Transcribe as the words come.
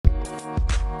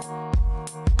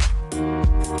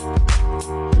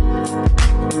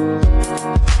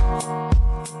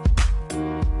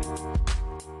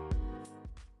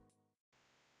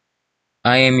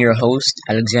I am your host,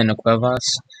 Alexander Cuevas,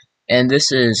 and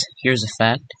this is Here's a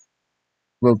Fact,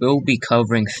 where we'll be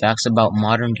covering facts about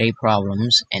modern day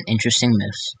problems and interesting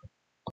myths.